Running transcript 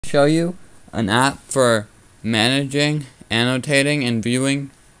show you an app for managing, annotating, and viewing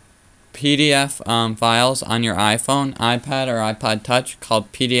PDF files on your iPhone, iPad, or iPod Touch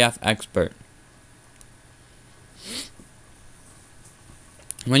called PDF Expert.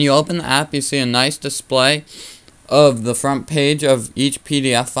 When you open the app, you see a nice display of the front page of each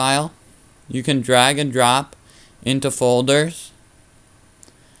PDF file. You can drag and drop into folders,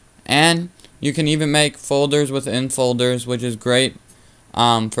 and you can even make folders within folders, which is great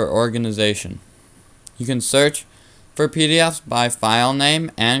for organization. You can search for PDFs by file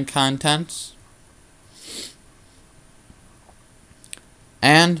name and contents.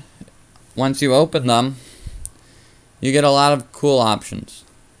 And once you open them, you get a lot of cool options.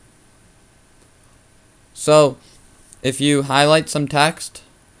 So, if you highlight some text,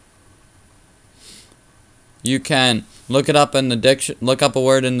 you can look it up in the look up a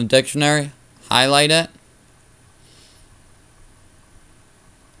word in the dictionary, highlight it,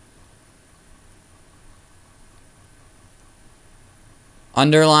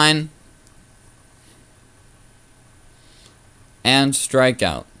 underline, and strike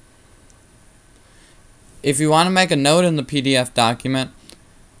out. If you want to make a note in the PDF document,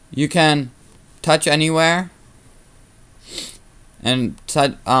 you can touch anywhere and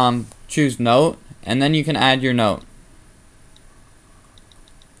choose note, and then you can add your note.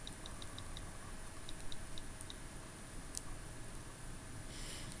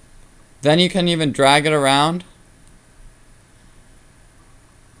 Then you can even drag it around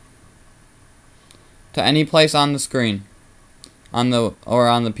to any place on the screen, on the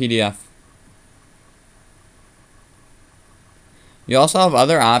PDF. You also have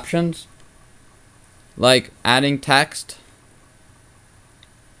other options like adding text,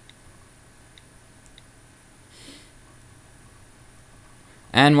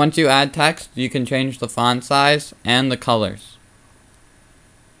 and once you add text, you can change the font size and the colors.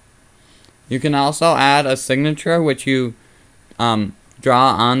 You can also add a signature, which you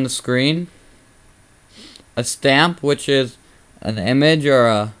draw on the screen, a stamp, which is an image or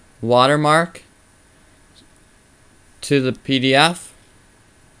a watermark to the PDF.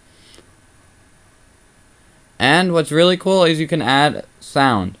 And what's really cool is you can add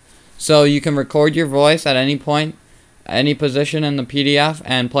sound. So you can record your voice at any point, any position in the PDF,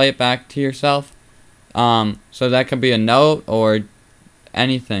 and play it back to yourself. So that could be a note or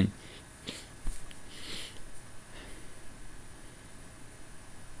anything.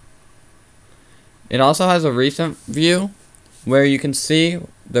 It also has a recent view where you can see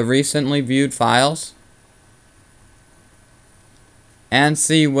the recently viewed files and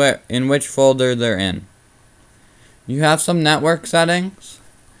see in which folder they're in. You have some network settings,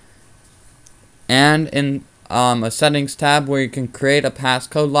 and in a settings tab where you can create a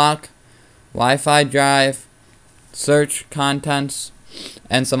passcode lock, Wi-Fi drive, search contents,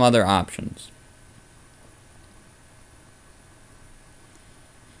 and some other options.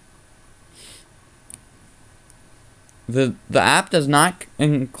 The app does not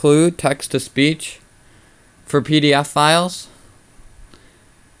include text-to-speech for PDF files,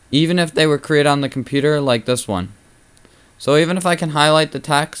 even if they were created on the computer like this one. So even if I can highlight the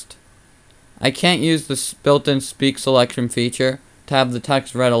text, I can't use the built-in speak selection feature to have the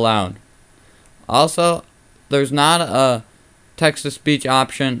text read aloud. Also, there's not a text-to-speech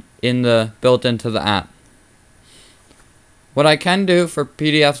option built into the app. What I can do for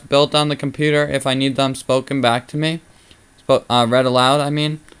PDFs built on the computer, if I need them spoken back to me, read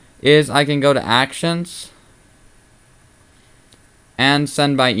aloud, is I can go to Actions and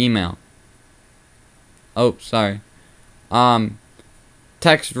Send by email. Oh, sorry.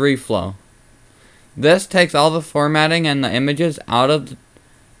 Text reflow. This takes all the formatting and the images out of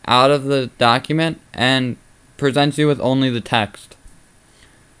the document and presents you with only the text.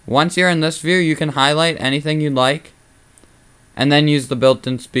 Once you're in this view, you can highlight anything you'd like and then use the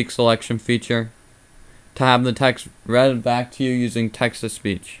built-in speak selection feature to have the text read back to you using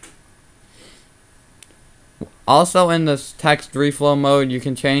text-to-speech. Also, in this text reflow mode, you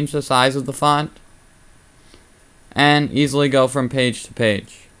can change the size of the font and easily go from page to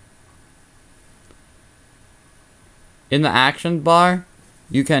page. In the action bar,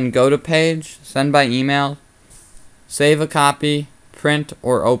 you can go to page, send by email, save a copy, print,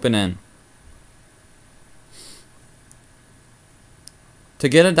 or open in. To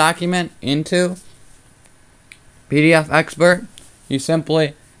get a document into PDF Expert, you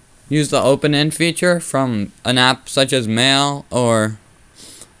simply use the open in feature from an app such as Mail or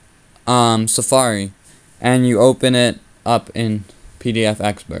Safari, and you open it up in PDF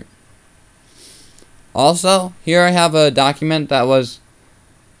Expert. Also, here I have a document that was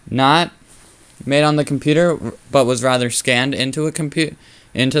not made on the computer, but was rather scanned into a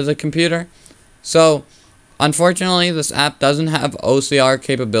into the computer. So, unfortunately, this app doesn't have OCR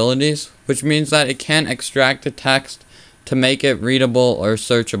capabilities, which means that it can't extract the text to make it readable or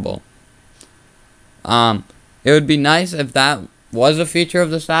searchable. It would be nice if that was a feature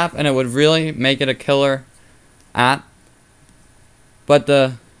of this app, and it would really make it a killer app. But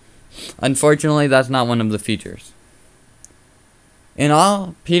unfortunately, that's not one of the features. In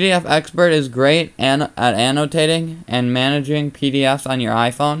all, PDF Expert is great at annotating and managing PDFs on your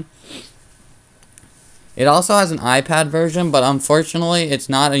iPhone. It also has an iPad version, but unfortunately, it's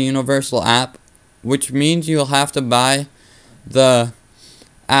not a universal app, which means you'll have to buy the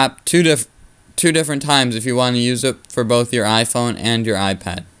app two different times if you want to use it for both your iPhone and your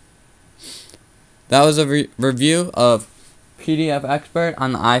iPad. That was a review of PDF Expert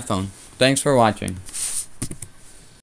on the iPhone. Thanks for watching.